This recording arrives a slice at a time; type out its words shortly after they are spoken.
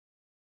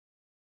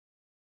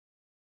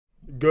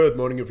Good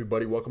morning,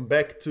 everybody. Welcome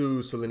back to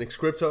Cilinix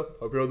Crypto.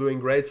 Hope you're all doing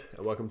great,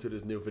 and welcome to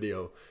this new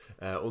video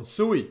on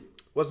SUI.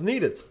 What's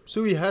needed?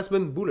 SUI has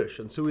been bullish,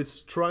 and SUI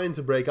is trying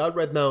to break out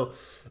right now.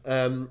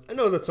 I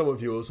know that some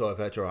of you also have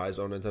had your eyes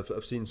on it.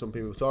 I've seen some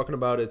people talking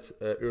about it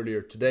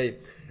earlier today.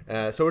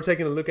 So we're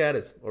taking a look at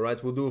it. All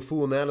right, we'll do a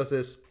full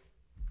analysis.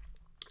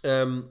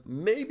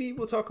 Maybe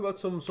we'll talk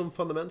about some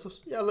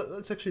fundamentals. Yeah,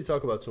 let's actually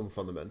talk about some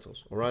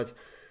fundamentals. All right,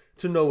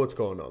 to know what's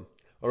going on.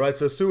 All right,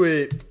 so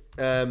SUI,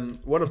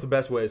 one of the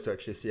best ways to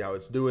actually see how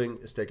it's doing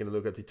is taking a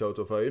look at the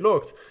total value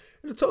locked.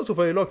 And the total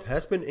value locked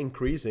has been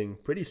increasing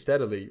pretty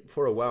steadily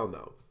for a while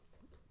now.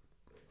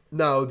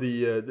 Now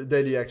the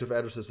daily active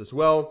addresses as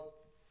well,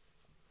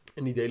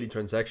 and the daily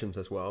transactions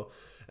as well.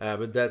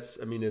 But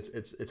that's, I mean,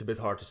 it's a bit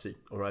hard to see,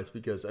 all right?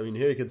 Because, I mean,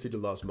 here you can see the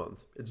last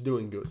month. It's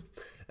doing good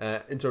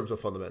in terms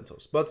of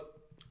fundamentals. But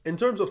in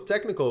terms of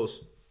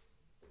technicals,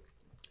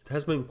 it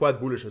has been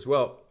quite bullish as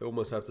well. I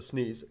almost have to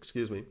sneeze,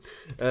 excuse me.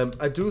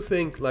 I do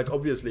think, like,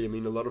 obviously, I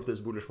mean, a lot of this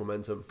bullish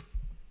momentum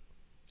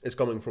is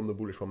coming from the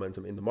bullish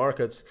momentum in the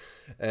markets.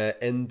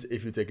 And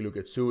if you take a look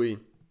at SUI,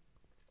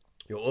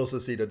 you'll also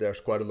see that there's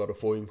quite a lot of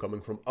volume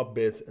coming from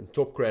Bybit and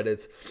Top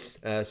Credit.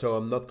 So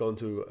I'm not going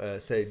to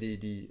say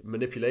the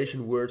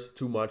manipulation word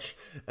too much,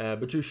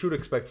 but you should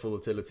expect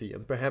volatility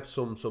and perhaps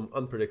some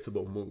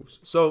unpredictable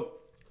moves. So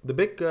the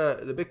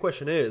big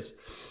question is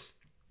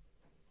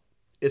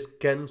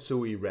can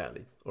SUI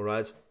rally? All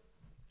right,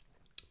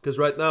 because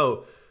right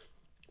now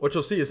what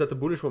you'll see is that the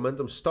bullish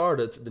momentum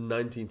started the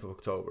 19th of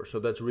October. So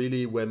that's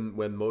really when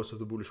most of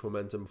the bullish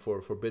momentum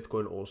for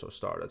Bitcoin also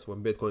started,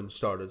 when Bitcoin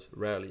started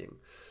rallying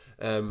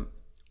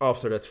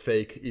after that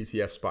fake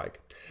ETF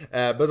spike.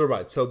 But all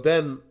right, so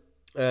then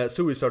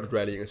SUI started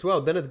rallying as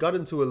well. Then it got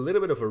into a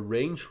little bit of a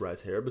range right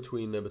here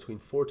between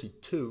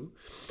 42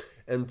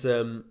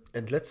 and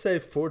let's say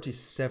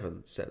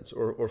 47 cents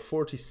or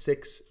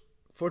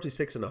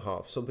 46 and a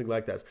half, something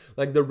like that.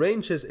 Like the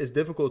range is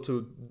difficult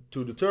to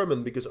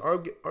determine because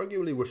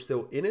arguably we're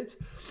still in it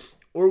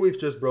or we've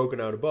just broken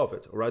out above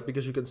it, all right?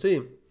 Because you can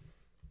see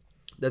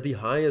that the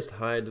highest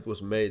high that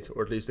was made,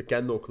 or at least the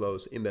candle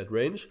close in that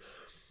range,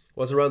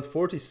 was around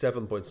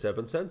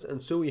 47.7 cents,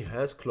 and SUI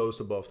has closed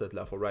above that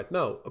level right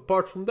now.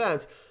 Apart from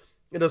that,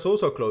 it has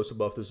also closed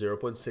above the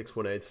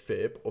 0.618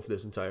 fib of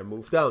this entire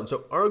move down. So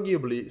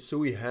arguably,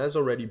 SUI has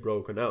already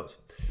broken out.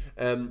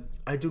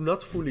 I do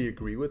not fully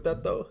agree with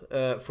that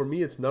though. For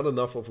me, it's not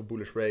enough of a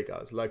bullish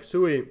breakout. Like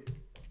SUI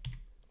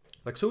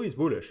is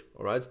bullish,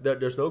 all right?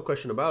 There's no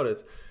question about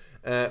it.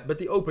 But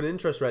the open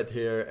interest right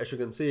here, as you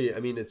can see, I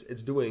mean,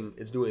 it's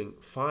doing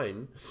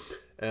fine.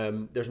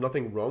 There's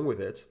nothing wrong with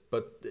it,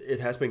 but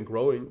it has been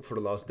growing for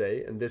the last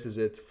day, and this is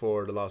it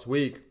for the last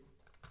week.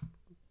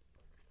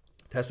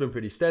 It has been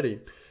pretty steady,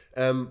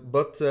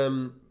 but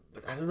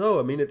I don't know.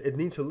 I mean, it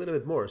needs a little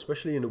bit more,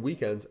 especially in the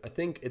weekend. I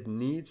think it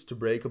needs to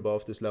break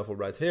above this level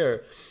right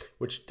here,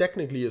 which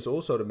technically is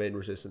also the main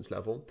resistance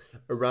level,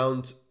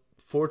 around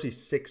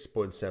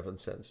 46.7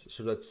 cents.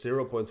 So that's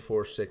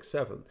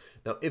 0.467.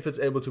 Now, if it's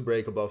able to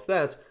break above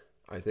that,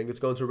 I think it's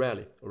going to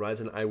rally, all right?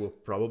 And I will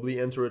probably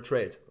enter a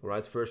trade, all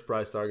right? First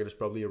price target is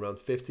probably around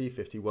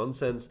 51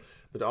 cents.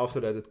 But after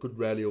that, it could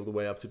rally all the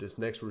way up to this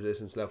next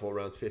resistance level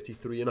around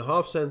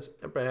 53.5 cents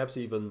and perhaps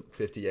even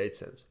 58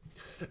 cents.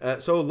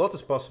 So a lot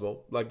is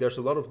possible. Like there's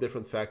a lot of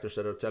different factors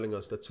that are telling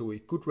us that SUI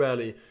could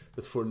rally.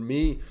 But for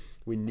me,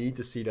 we need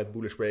to see that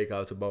bullish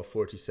breakout above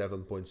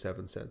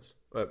 47.7 cents.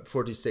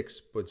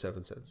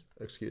 46.7 cents,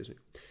 excuse me.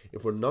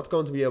 If we're not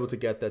going to be able to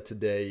get that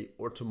today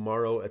or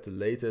tomorrow at the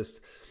latest,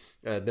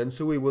 then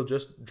SUI will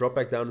just drop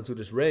back down into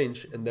this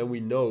range, and then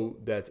we know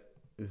that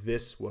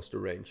this was the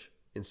range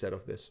instead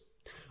of this.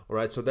 All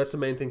right, so that's the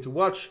main thing to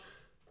watch.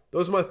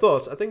 Those are my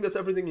thoughts. I think that's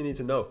everything you need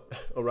to know.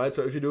 All right,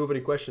 so if you do have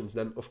any questions,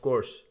 then of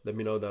course, let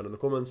me know down in the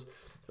comments.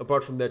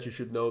 Apart from that, you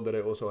should know that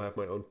I also have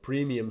my own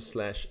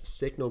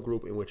premium/signal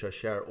group in which I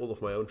share all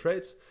of my own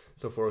trades.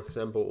 So for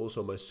example,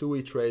 also my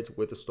SUI trades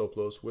with the stop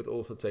loss, with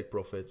all of the take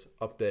profits,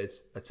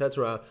 updates,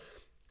 etc.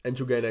 And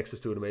you gain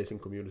access to an amazing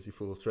community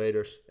full of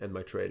traders and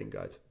my trading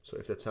guide. So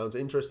if that sounds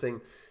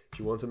interesting, if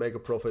you want to make a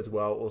profit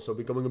while also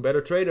becoming a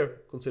better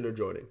trader, consider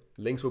joining.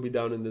 Links will be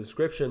down in the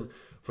description.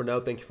 For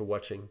now, thank you for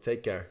watching.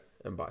 Take care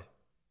and bye.